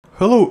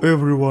Hello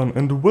everyone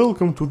and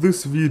welcome to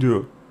this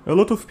video. A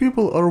lot of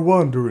people are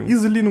wondering,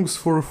 is Linux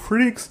for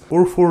freaks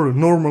or for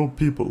normal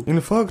people?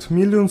 In fact,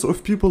 millions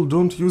of people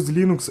don't use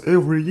Linux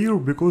every year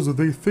because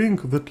they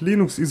think that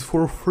Linux is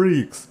for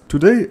freaks.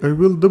 Today I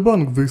will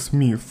debunk this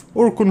myth,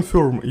 or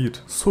confirm it.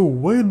 So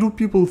why do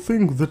people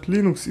think that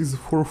Linux is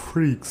for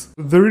freaks?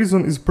 The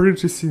reason is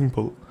pretty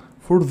simple.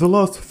 For the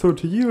last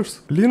 30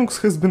 years,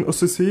 Linux has been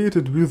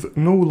associated with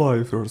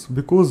no-lifers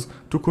because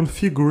to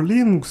configure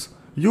Linux,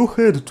 you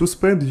had to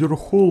spend your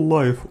whole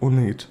life on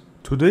it.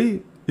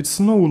 Today, it's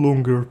no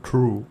longer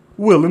true.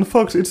 Well, in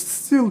fact, it's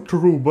still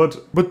true,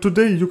 but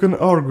today you can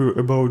argue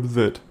about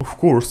that. Of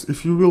course,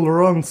 if you will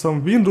run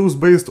some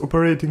Windows-based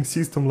operating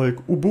system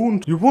like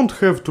Ubuntu, you won't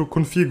have to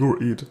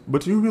configure it,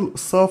 but you will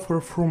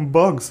suffer from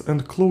bugs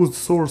and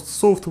closed-source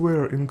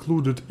software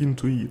included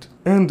into it.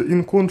 And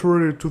in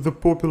contrary to the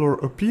popular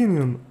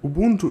opinion,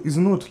 Ubuntu is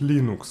not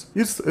Linux.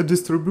 It's a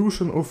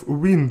distribution of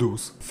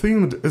Windows,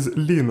 themed as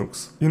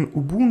Linux. In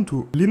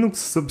Ubuntu, Linux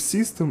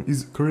subsystem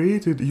is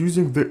created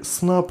using the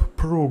snap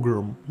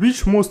program,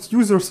 which most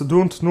users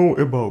don't know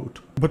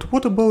about. But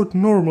what about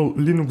normal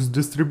Linux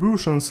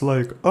distributions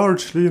like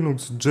Arch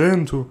Linux,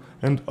 Gentoo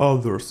and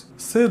others?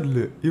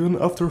 Sadly, even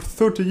after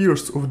 30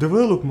 years of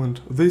development,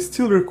 they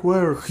still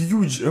require a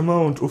huge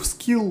amount of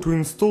skill to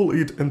install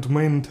it and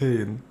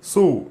maintain.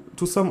 So,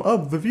 to sum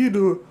up the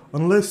video,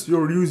 unless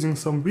you're using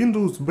some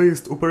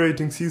Windows-based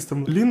operating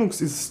system,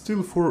 Linux is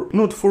still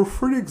not for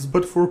freaks,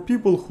 but for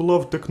people who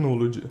love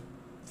technology.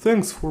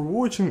 Thanks for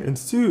watching and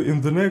see you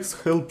in the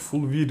next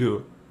helpful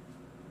video.